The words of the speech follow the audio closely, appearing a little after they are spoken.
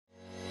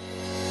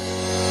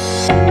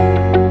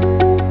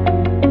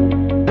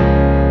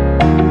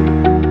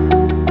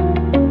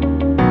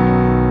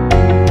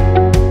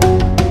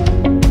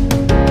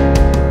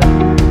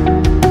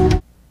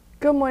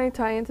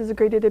Titans. It's a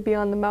great day to be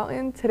on the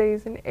mountain. Today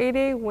is an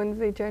A-Day,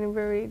 Wednesday,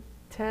 January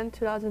 10,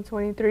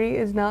 2023.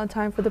 Is now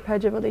time for the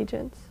Pledge of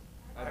Allegiance.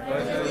 I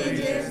pledge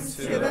allegiance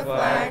to the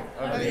flag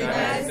of the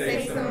United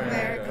States of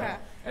America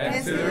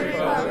and to the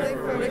republic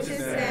for which it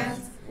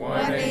stands,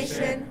 one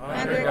nation,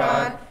 under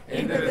God,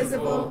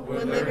 indivisible,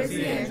 with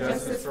liberty and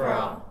justice for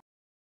all.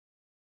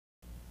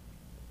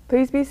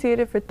 Please be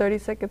seated for 30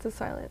 seconds of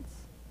silence.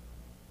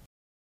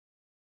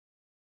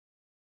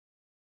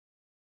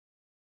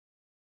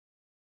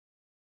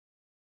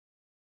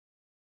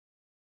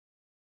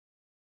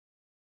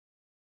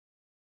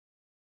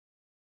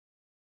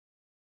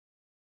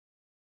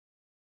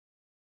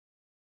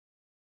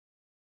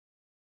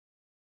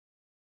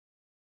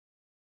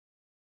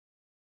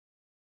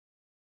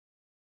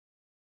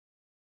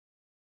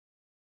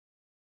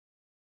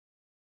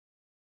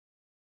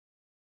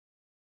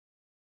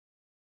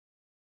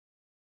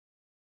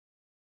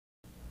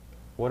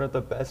 One of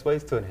the best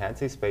ways to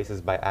enhance a space is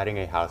by adding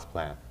a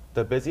houseplant.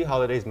 The busy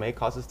holidays may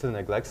cause us to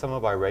neglect some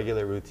of our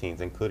regular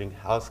routines, including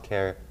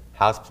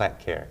houseplant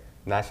care.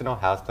 National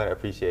Houseplant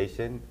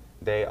Appreciation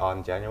Day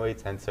on January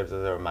 10th serves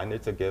as a reminder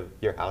to give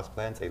your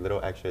houseplants a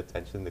little extra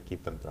attention to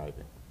keep them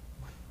thriving.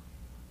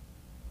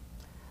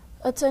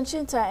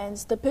 Attention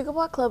Titans, the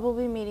Pickleball Club will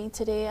be meeting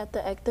today at the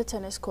ECTA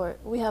Tennis Court.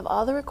 We have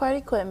all the required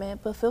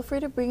equipment, but feel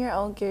free to bring your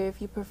own gear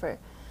if you prefer.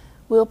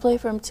 We'll play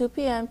from 2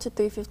 p.m. to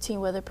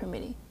 3:15 weather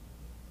permitting.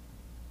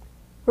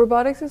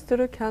 Robotics and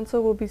Student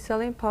Council will be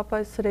selling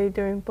Popeyes today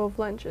during both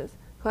lunches.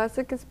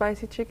 Classic and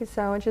spicy chicken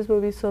sandwiches will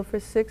be sold for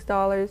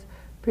 $6.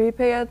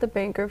 Prepay at the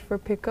banker for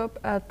pickup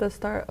at the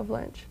start of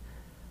lunch.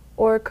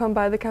 Or come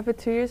by the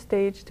cafeteria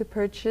stage to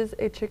purchase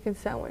a chicken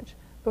sandwich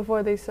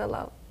before they sell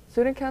out.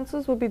 Student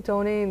councils will be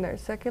donating their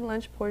second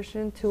lunch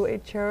portion to a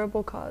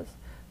charitable cause.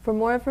 For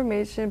more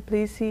information,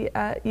 please see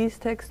at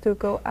East Tech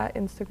Stuco at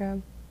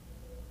Instagram.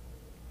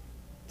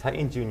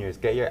 Titan Juniors,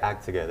 get your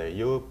act together.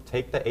 You will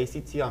take the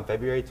ACT on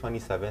February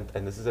 27th,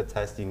 and this is a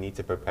test you need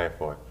to prepare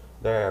for.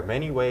 There are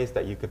many ways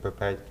that you could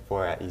prepare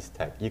for at East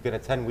Tech. You can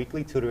attend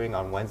weekly tutoring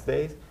on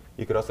Wednesdays.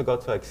 You could also go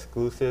to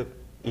exclusive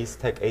East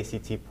Tech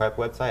ACT Prep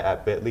website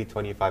at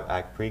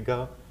bit.ly/25act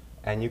prego.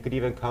 And you could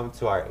even come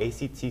to our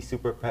ACT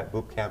Super Prep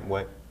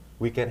Bootcamp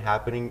weekend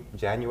happening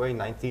January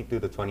 19th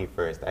through the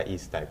 21st at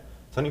East Tech.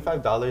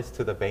 $25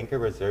 to the banker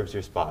reserves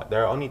your spot.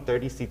 There are only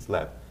 30 seats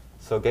left,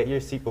 so get your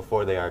seat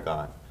before they are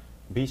gone.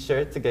 Be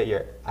sure to get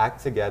your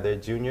act together,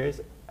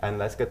 juniors, and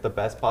let's get the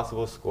best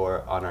possible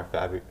score on our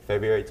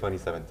February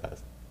 27th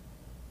test.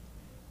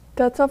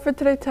 That's all for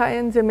today,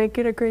 Titans, and make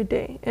it a great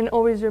day. And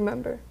always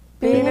remember,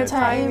 Being a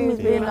Titan means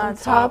being on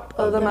top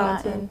of the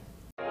mountain.